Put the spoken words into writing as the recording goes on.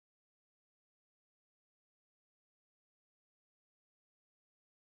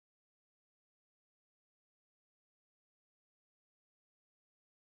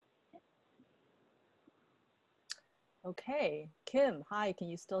Okay. Kim, hi, can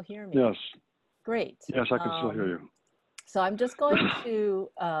you still hear me? Yes. Great. Yes, I can still hear you. So I'm just going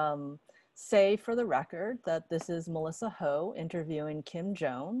to say for the record that this is Melissa Ho interviewing Kim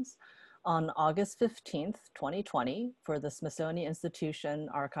Jones on August 15th, 2020 for the Smithsonian Institution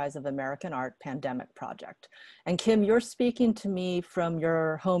Archives of American Art Pandemic Project. And Kim, you're speaking to me from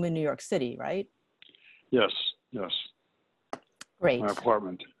your home in New York City, right? Yes, yes. Great. My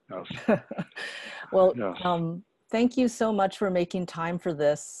apartment, yes. Well, yes. Thank you so much for making time for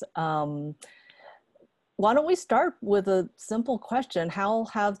this. Why don't we start with a simple question? How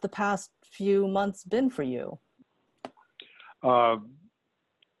have the past few months been for you?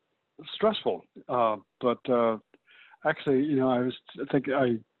 Stressful, but actually, you know,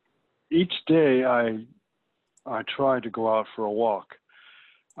 each day I try to go out for a walk.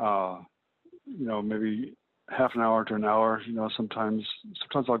 You know, maybe half an hour to an hour. You know, sometimes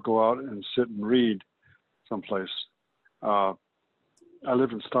I'll go out and sit and read someplace. I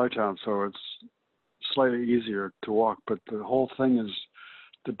live in Stuytown, so it's slightly easier to walk, but the whole thing is,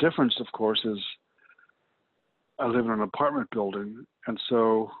 the difference, of course, is I live in an apartment building, and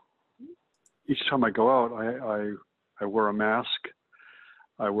so each time I go out, I wear a mask,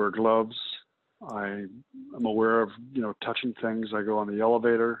 I wear gloves, I'm aware of, you know, touching things. I go on the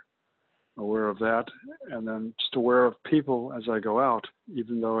elevator, aware of that, and then just aware of people as I go out,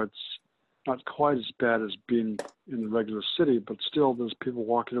 even though it's not quite as bad as being in the regular city, but still there's people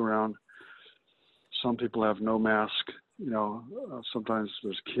walking around. Some people have no mask, you know, sometimes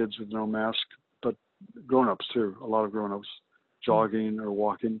there's kids with no mask, but grown-ups too, a lot of grown-ups jogging or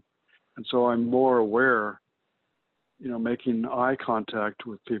walking. And so I'm more aware, you know, making eye contact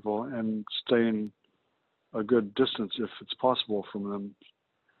with people and staying a good distance if it's possible from them.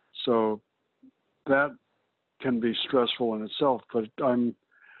 So that can be stressful in itself, but I'm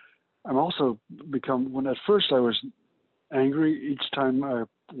also when at first I was angry each time I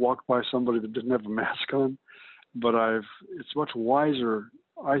walked by somebody that didn't have a mask on, but it's much wiser,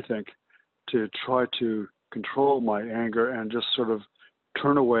 I think, to try to control my anger and just sort of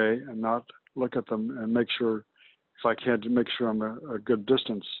turn away and not look at them and make sure, if I can, to make sure I'm a good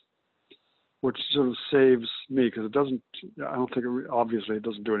distance, which sort of saves me, because obviously it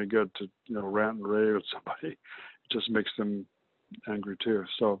doesn't do any good to, you know, rant and rave at somebody. It just makes them angry too.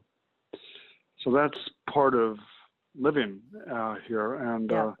 So that's part of living here, and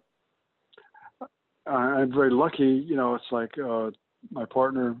yeah. I'm very lucky. You know, it's like my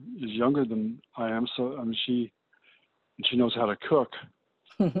partner is younger than I am, so I mean, she knows how to cook,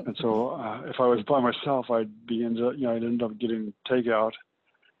 and so if I was by myself, I'd end up getting takeout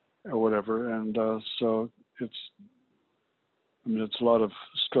or whatever, and so it's a lot of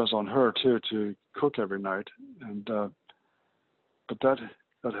stress on her too to cook every night, and but that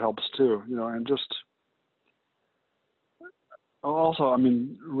helps too, you know, and just also, I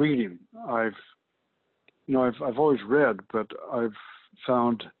mean, reading. I've always read, but I've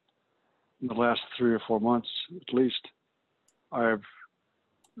found in the last 3 or 4 months, at least, I've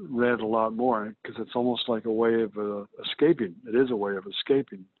read a lot more, because it's almost like a way of escaping. It is a way of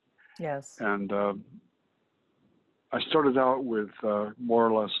escaping. Yes. And I started out with more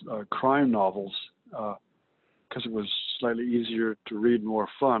or less crime novels, because it was slightly easier to read, more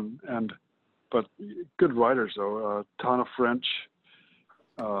fun, but good writers though. Tana French,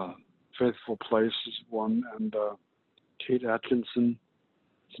 Faithful Place is one, and Kate Atkinson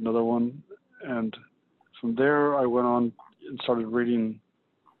is another one. And from there, I went on and started reading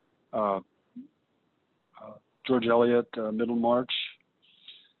George Eliot, Middlemarch,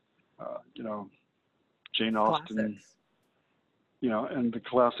 you know, Jane Austen, Classics. you know, and the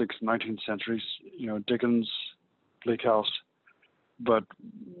classics, 19th centuries, you know, Dickens, Bleak House. But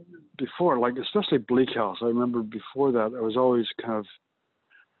before, like especially Bleak House, I remember before that, I was always kind of,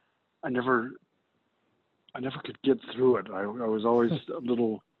 I never could get through it. I was always a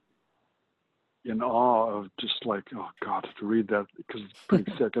little in awe of just like, oh God, to read that, because it's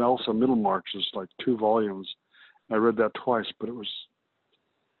pretty thick. And also Middlemarch is like 2 volumes. I read that twice, but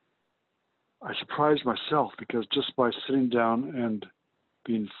I surprised myself, because just by sitting down and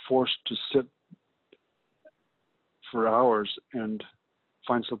being forced to sit for hours and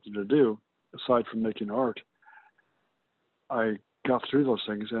find something to do aside from making art, I got through those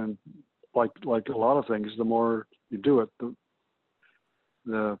things. And like a lot of things, the more you do it,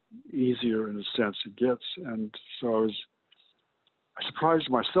 the easier in a sense it gets. And so I surprised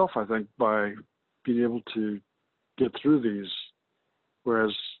myself, I think, by being able to get through these,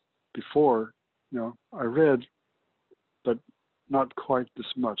 whereas before, you know, I read, but not quite this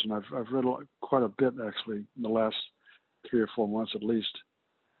much. And I've read quite a bit actually in the last 3 or 4 months at least,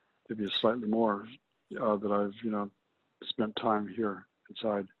 maybe slightly more, that I've, you know, spent time here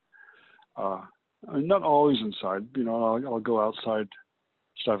inside. I mean, not always inside. You know, I'll go outside,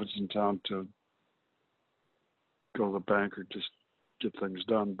 Stuyvesant town, to go to the bank or just get things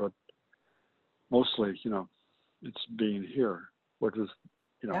done. But mostly, you know, it's being here, which is,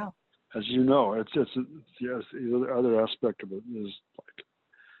 you know, Yeah. as you know, it's yes. The other aspect of it is like,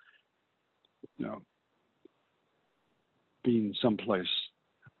 you know, being someplace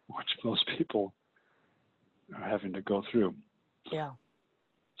which most people are having to go through. Yeah.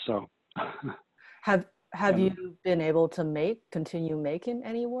 So, Have and, you been able to continue making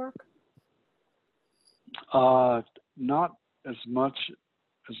any work? not as much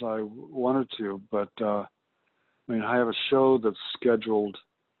as I wanted to, but I mean, I have a show that's scheduled.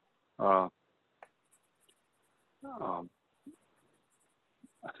 I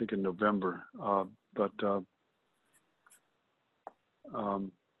think in November, but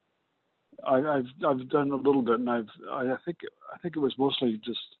I've done a little bit, and I think it was mostly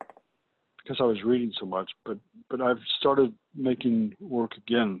just because I was reading so much, but I've started making work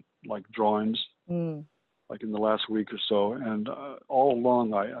again, like drawings, like in the last week or so, and all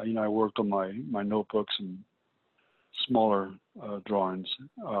along I worked on my notebooks and smaller drawings,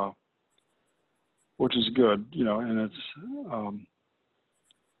 which is good, you know, and it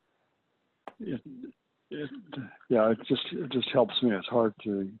just helps me. It's hard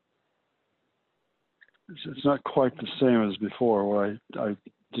to. It's not quite the same as before, where I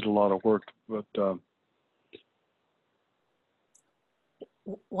did a lot of work, but.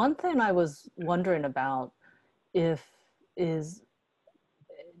 One thing I was wondering about does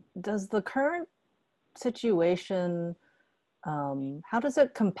the current situation, how does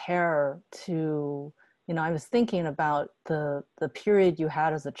it compare to, you know, I was thinking about the period you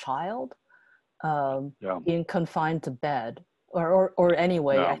had as a child, being confined to bed or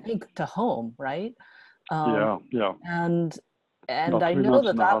anyway, I think to home, right? Yeah. And about I 3 know months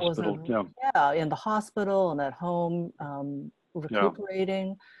in the that hospital. wasn't, in the hospital and at home,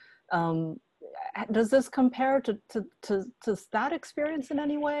 recuperating. Does this compare to that experience in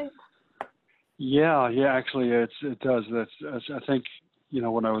any way? Yeah, actually it does. That's I think, you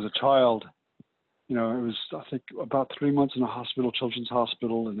know, when I was a child, you know, it was, I think, about 3 months in a hospital, Children's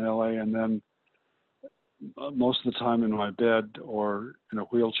Hospital in LA, and then most of the time in my bed or in a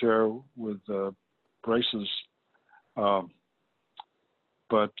wheelchair with braces.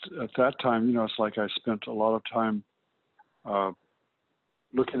 But at that time, you know, it's like I spent a lot of time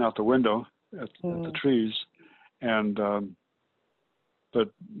looking out the window at the trees, and but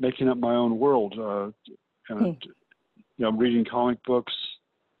making up my own world, and you know, reading comic books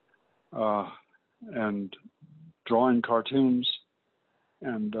and drawing cartoons,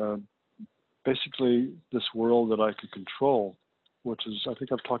 and basically this world that I could control, which is, I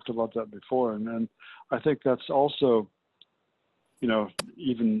think I've talked about that before, and I think that's also, you know,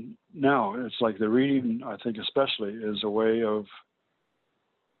 even now, it's like the reading, I think especially, is a way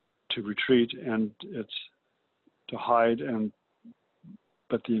to retreat, and it's to hide,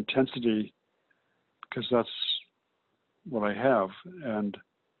 but the intensity, because that's what I have, and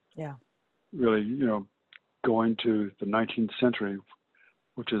really, you know, going to the 19th century,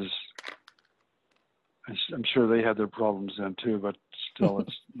 which is, I'm sure they had their problems then too, but still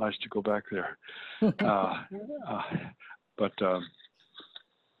it's nice to go back there. But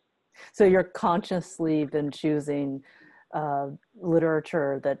so you're consciously been choosing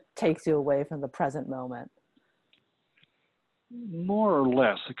literature that takes you away from the present moment. More or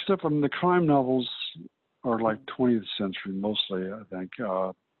less, except the crime novels are like 20th century mostly, I think.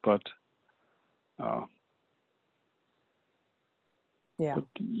 But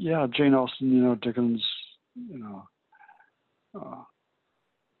yeah, Jane Austen, you know, Dickens, you know,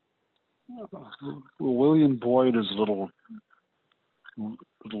 William Boyd is a little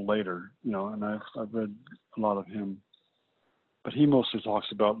later, you know, and I've read a lot of him, but he mostly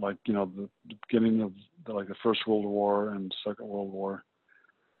talks about, like, you know, the beginning of the First World War and Second World War.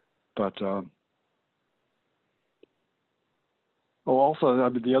 But also, I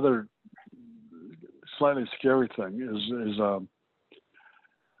mean, the other slightly scary thing is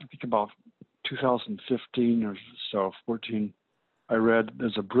I think about 2015 or so, 14, I read,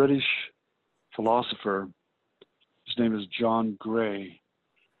 there's a British philosopher, his name is John Gray,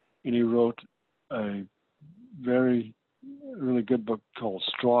 and he wrote a really good book called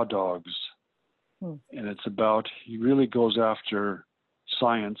Straw Dogs. And it's about, he really goes after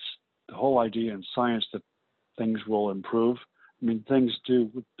science, the whole idea in science that things will improve. I mean,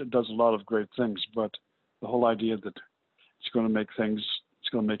 it does a lot of great things, but the whole idea that it's going to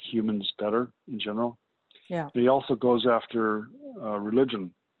make humans better in general. Yeah. But he also goes after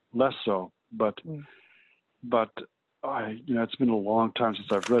religion, less so, but it's been a long time since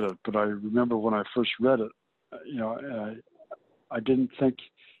I've read it, but I remember when I first read it, I didn't think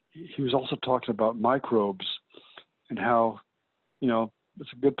he was also talking about microbes and how,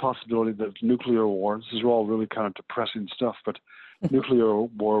 it's a good possibility that nuclear war, this is all really kind of depressing stuff, but nuclear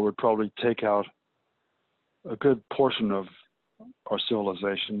war would probably take out a good portion of our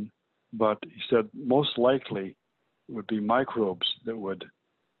civilization. But he said most likely it would be microbes that would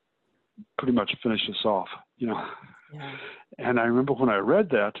pretty much finish us off, Yeah. And I remember when I read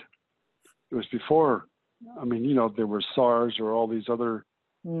that, it was before, there were SARS or all these other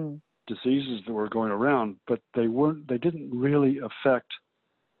diseases that were going around, but they didn't really affect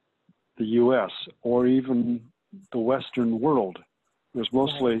the U.S. or even the Western world. It was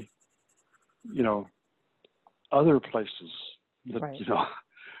mostly, other places that,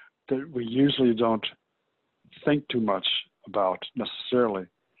 that we usually don't think too much about necessarily.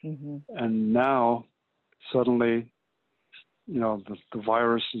 Mm-hmm. And now suddenly, the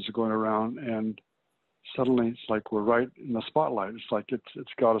viruses are going around, and suddenly it's like we're right in the spotlight. It's like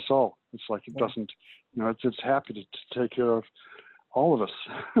it's got us all. It's like it doesn't, it's happy to take care of all of us.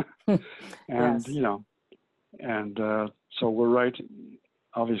 And, so we're right,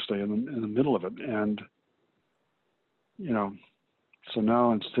 obviously, in the middle of it. And, so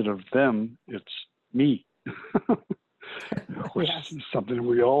now instead of them, it's me, which is something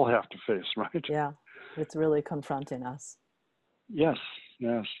we all have to face, right? Yeah, it's really confronting us. Yes,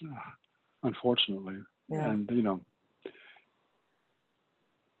 unfortunately. Yeah. And,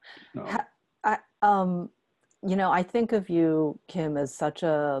 I think of you, Kim, as such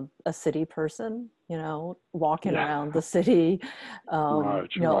a city person, walking around the city. Right.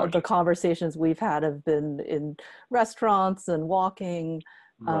 The conversations we've had have been in restaurants and walking.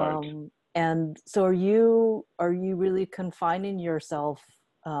 Right. And so are you really confining yourself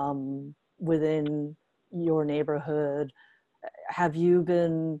within your neighborhood? Have you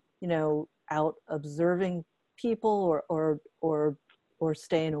been, out observing people or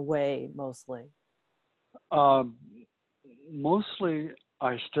staying away mostly? Mostly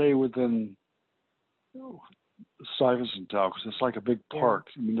I stay within Stuyvesant Town because it's like a big park.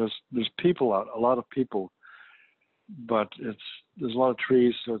 There's people out, a lot of people, but there's a lot of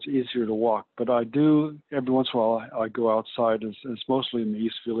trees, so it's easier to walk. But I do every once in a while I go outside. It's mostly in the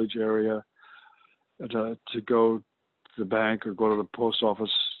East Village area to go to the bank or go to the post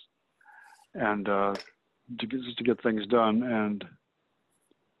office and to get things done. And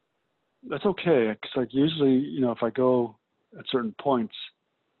that's okay, because like usually, if I go at certain points,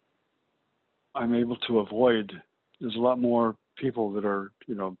 I'm able to avoid. There's a lot more people that are,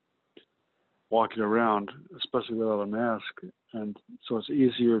 walking around, especially without a mask, and so it's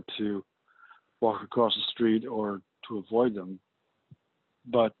easier to walk across the street or to avoid them.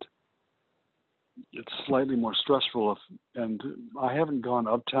 But it's slightly more stressful, and I haven't gone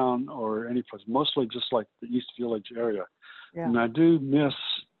uptown or any place. Mostly just like the East Village area, and I do miss.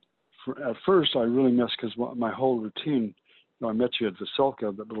 At first, I really missed because my whole routine, I met you at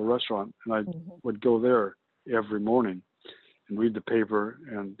Veselka, that little restaurant, and I would go there every morning and read the paper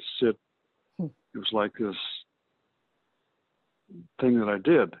and sit. It was like this thing that I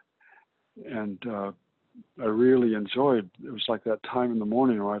did. And I really enjoyed, it was like that time in the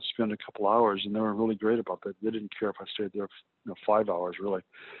morning where I'd spend a couple hours, and they were really great about that. They didn't care if I stayed there 5 hours, really.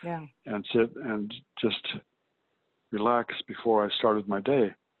 Yeah. And sit and just relax before I started my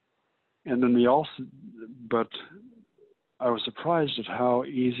day. And then but I was surprised at how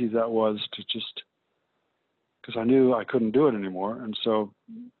easy that was to just, because I knew I couldn't do it anymore, and so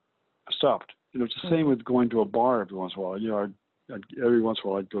I stopped. It's the same with going to a bar every once in a while. Every once in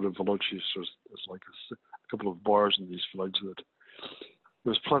a while I'd go to Velocis. There's like a couple of bars in East Village that it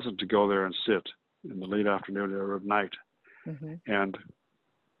was pleasant to go there and sit in the late afternoon or at night, and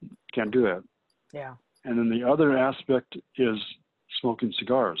can't do that. Yeah. And then the other aspect is smoking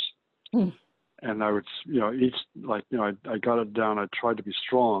cigars. And I would, I got it down. I tried to be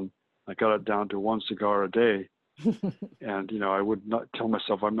strong. I got it down to one cigar a day. And, I would not tell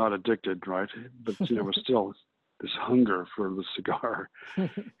myself I'm not addicted, right? But, it was still this hunger for the cigar.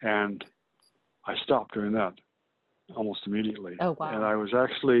 And I stopped doing that almost immediately. Oh, wow. And I was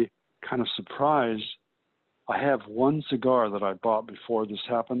actually kind of surprised. I have one cigar that I bought before this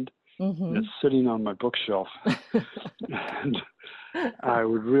happened. And it's sitting on my bookshelf. And I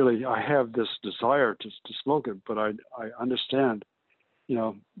have this desire to smoke it, but I understand,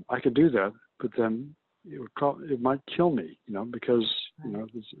 I could do that, but then it might kill me, because,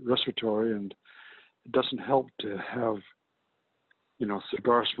 it's respiratory, and it doesn't help to have,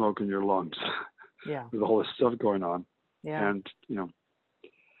 cigar smoke in your lungs. Yeah. With all this stuff going on. Yeah. And,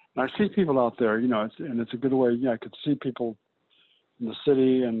 And I see people out there, and it's a good way. I could see people in the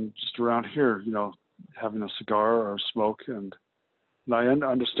city and just around here, having a cigar or smoke, and I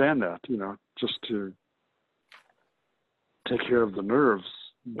understand that, just to take care of the nerves.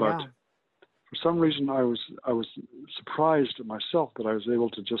 But Yeah. for some reason, I was surprised at myself that I was able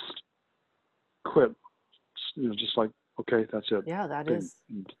to just quit. Just like, okay, that's it. Yeah, that is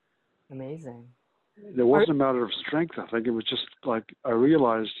amazing. It wasn't a matter of strength. I think it was just like I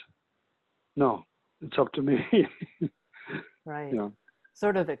realized, no, it's up to me. Right.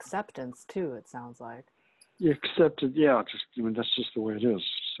 Sort of acceptance too, it sounds like. You accepted, yeah. That's just the way it is.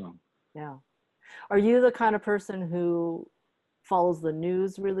 So. Yeah. Are you the kind of person who follows the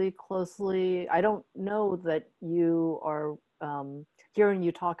news really closely? I don't know that you are hearing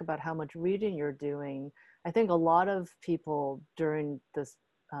you talk about how much reading you're doing. I think a lot of people during this,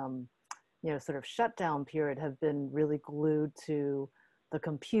 sort of shutdown period have been really glued to the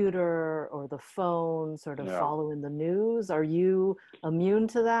computer or the phone, sort of following the news. Are you immune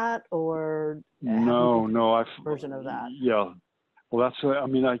to that, or have you been a version of that? Yeah. Well, that's what I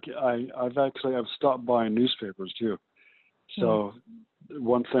mean. I've stopped buying newspapers too. So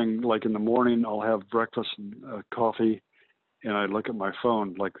one thing, like in the morning, I'll have breakfast and coffee, and I look at my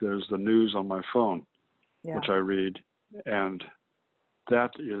phone. Like there's the news on my phone, which I read, and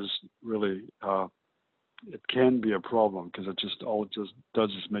that is really it can be a problem because it does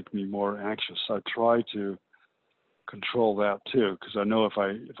is make me more anxious. I try to control that too, because I know if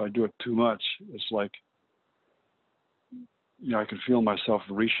I do it too much, it's like I can feel myself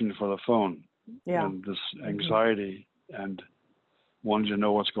reaching for the phone, and this anxiety and wanting to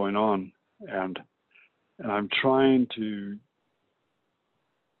know what's going on, and I'm trying to,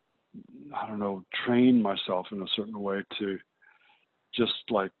 I don't know, train myself in a certain way to just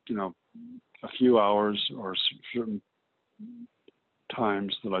like a few hours or certain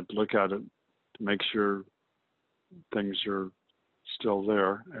times that I'd look at it to make sure things are still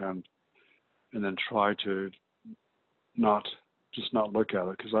there, and then try to not look at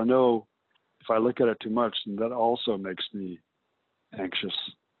it, because I know if I look at it too much, then that also makes me anxious.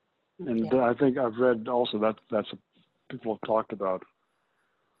 And I think I've read also that people have talked about,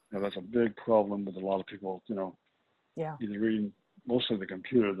 that's a big problem with a lot of people, either reading mostly the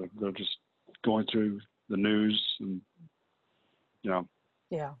computer, they're just going through the news and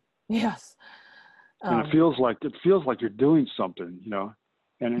Yes. And it feels like you're doing something,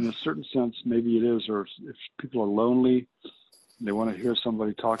 and in a certain sense, maybe it is. Or if people are lonely, they want to hear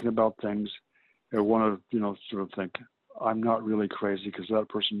somebody talking about things, they want to, sort of think, I'm not really crazy because that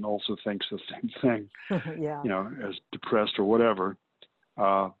person also thinks the same thing, as depressed or whatever.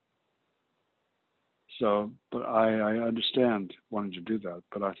 But I understand wanting to do that,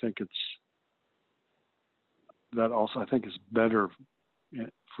 but I think I think it's better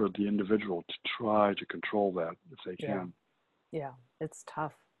for the individual to try to control that if they can. Yeah, it's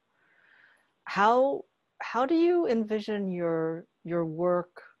tough. How do you envision your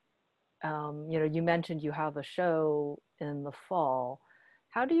work? You mentioned you have a show in the fall.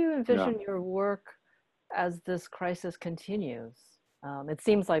 How do you envision your work as this crisis continues? It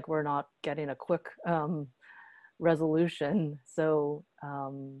seems like we're not getting a quick resolution. So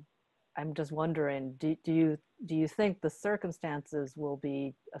I'm just wondering, do you think the circumstances will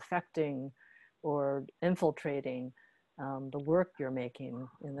be affecting or infiltrating the work you're making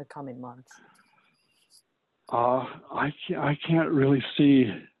in the coming months? I can't really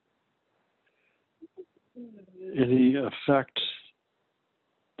see any effect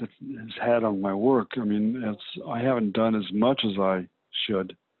that it's had on my work. I mean, I haven't done as much as I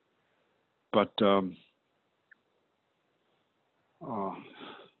should, but well,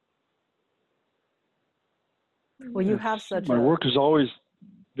 you have such my work has always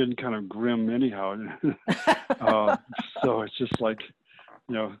been kind of grim anyhow. So it's just like,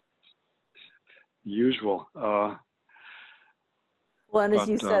 usual. Well, and as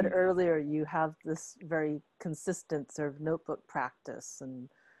you said earlier, you have this very consistent sort of notebook practice and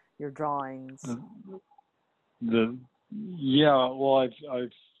your drawings. Well,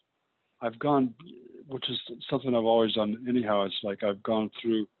 I've gone, which is something I've always done anyhow. It's like I've gone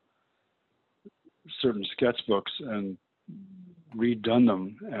through certain sketchbooks and redone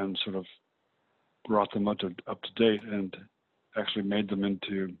them and sort of brought them up to date and actually made them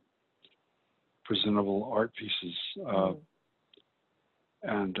into presentable art pieces,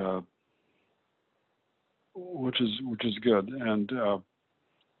 and which is good. And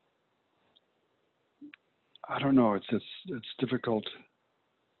I don't know, it's difficult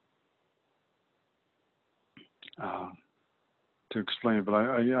to explain, but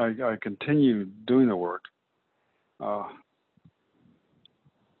I continue doing the work.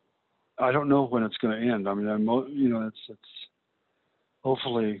 I don't know when it's going to end. I mean, you know, it's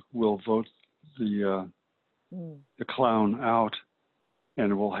hopefully we'll vote the clown out,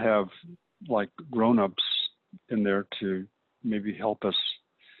 and we'll have like grown-ups in there to maybe help us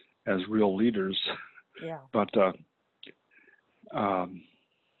as real leaders. Yeah. But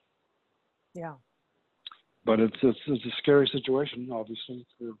yeah. But it's a scary situation, obviously,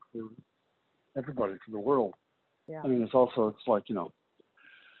 for everybody, for the world. Yeah. I mean, it's like, you know,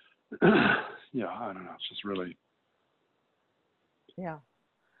 yeah, I don't know. It's just really, yeah.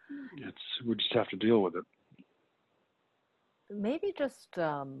 We just have to deal with it. Maybe just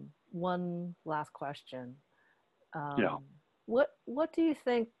one last question. Yeah. What do you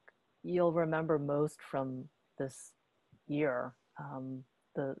think you'll remember most from this year?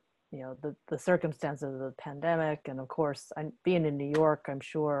 The circumstances of the pandemic, and of course, being in New York, I'm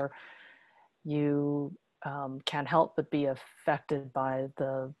sure you can't help but be affected by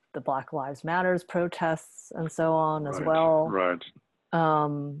the Black Lives Matters protests and so on as well. Right. I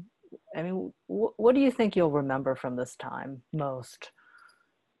mean, what do you think you'll remember from this time most?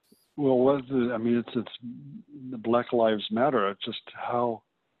 Well, it's the Black Lives Matter. It's just how,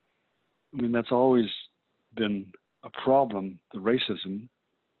 I mean, that's always been a problem, the racism.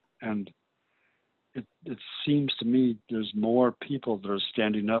 And it seems to me there's more people that are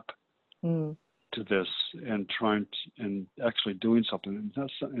standing up to this and trying to, and actually doing something, and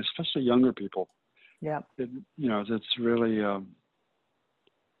that's, especially younger people. Yeah. You know, it's really, I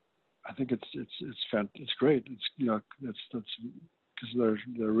think it's great. It's, you know, that's because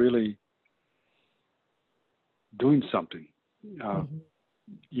they're really doing something, even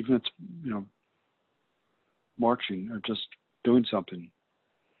if it's, you know, marching or just doing something.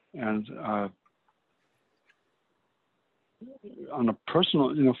 And on a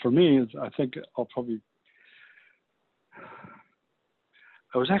personal, you know, for me, I think I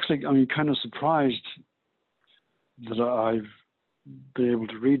was actually, I mean, kind of surprised that I've been able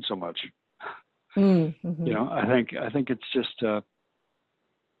to read so much. You know, I think it's just,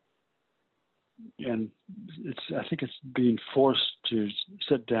 and I think it's being forced to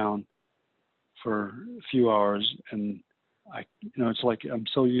sit down for a few hours, and you know, it's like I'm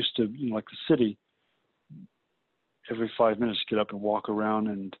so used to, you know, like the city, every 5 minutes get up and walk around,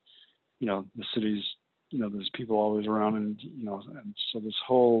 and you know, the city's, you know, there's people always around, and you know, and so this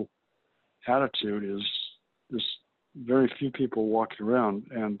whole attitude is there's very few people walking around,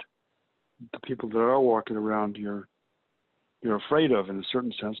 and the people that are walking around you're afraid of in a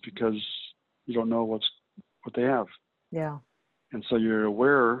certain sense, because you don't know what they have. Yeah. And so you're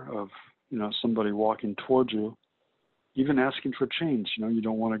aware of, you know, somebody walking towards you, even asking for change. You know, you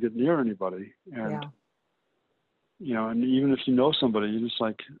don't want to get near anybody. And, you know, and even if you know somebody, you're just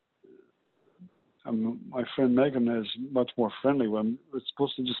like, my friend Megan is much more friendly when it's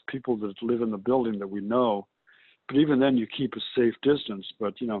supposed to just people that live in the building that we know. But even then you keep a safe distance.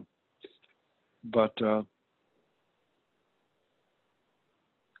 But, you know,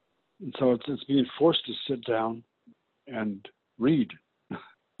 and so it's being forced to sit down and read.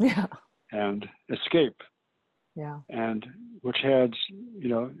 Yeah. And escape. Yeah. And which adds, you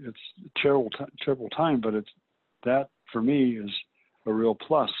know, it's a terrible time, but that for me is a real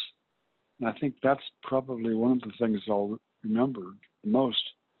plus. And I think that's probably one of the things I'll remember the most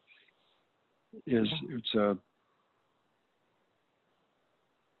is it's a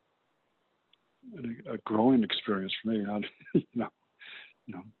growing experience for me. You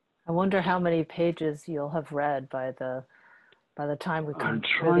know. I wonder how many pages you'll have read by the time we come to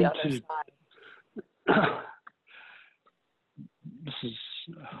the other side. This is,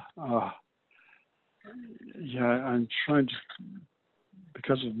 I'm trying to,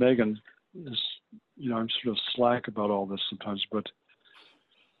 because of Megan, you know, I'm sort of slack about all this sometimes, but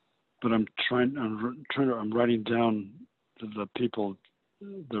I'm writing down the people,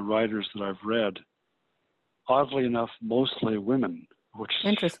 the writers that I've read. Oddly enough, mostly women, which is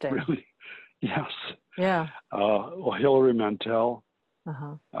interesting. Really, yes. Yeah. Well, Hilary Mantel,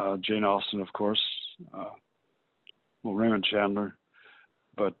 Jane Austen, of course. Well, Raymond Chandler,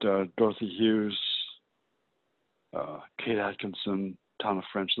 but Dorothy Hughes, Kate Atkinson, Tana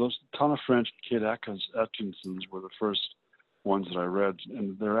French. Tana French and Kate Atkinsons were the first ones that I read,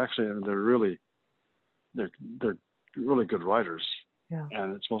 and they're really good writers. Yeah.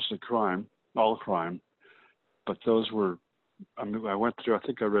 And it's mostly crime, all crime. But those were, I mean, I went through. I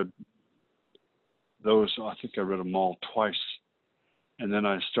think I read them all twice, and then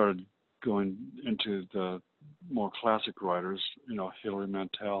I started going into the more classic writers, you know, Hilary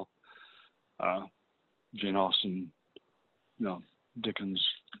Mantel, Jane Austen, you know, Dickens,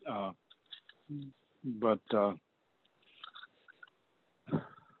 but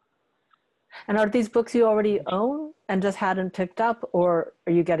And are these books you already own and just hadn't picked up, or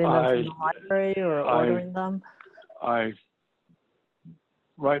are you getting them from the library or ordering them? I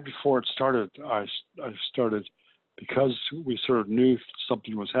right before it started, I started, because we sort of knew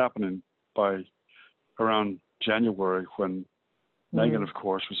something was happening by around January, when Megan, of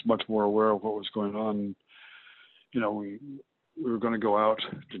course, was much more aware of what was going on. You know, we were going to go out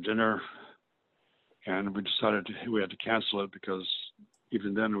to dinner, and we decided we had to cancel it, because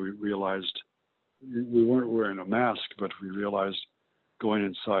even then we realized we weren't wearing a mask, but we realized going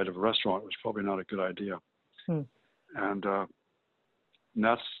inside of a restaurant was probably not a good idea. And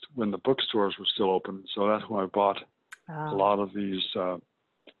that's when the bookstores were still open. So that's when I bought a lot of these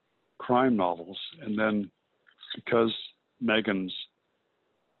crime novels. And then because Megan's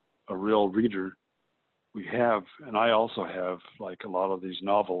a real reader, we have, and I also have, like, a lot of these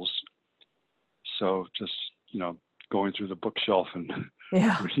novels. So just, you know, going through the bookshelf and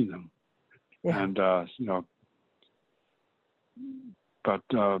reading them. And, you know, but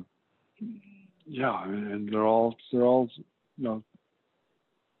yeah, and they're all, you know,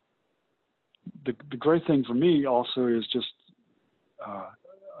 the great thing for me also is just,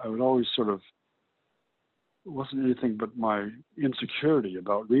 I would always sort of, it wasn't anything but my insecurity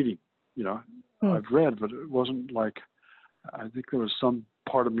about reading, you know. I've read, but it wasn't like, I think there was some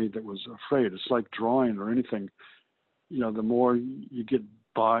part of me that was afraid. It's like drawing or anything, you know, the more you get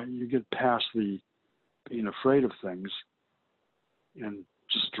past the being afraid of things and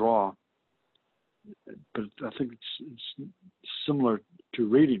just draw. But I think it's similar to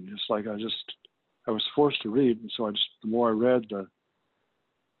reading. It's like I was forced to read, and so the more I read, the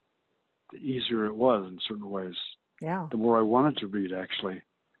easier it was in certain ways. Yeah. The more I wanted to read, actually,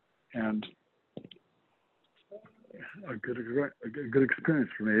 and a good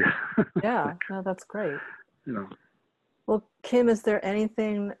experience for me. Yeah, no, that's great. You know. Well, Kim, is there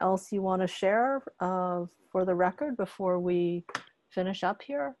anything else you want to share for the record before we finish up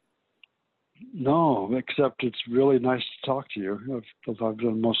here? No, except it's really nice to talk to you. I've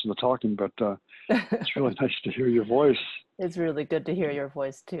done most of the talking, but it's really nice to hear your voice. It's really good to hear your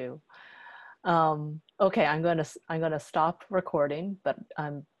voice too. Okay, I'm gonna stop recording, but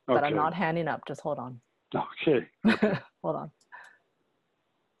I'm not hanging up. Just hold on. Okay. Hold on.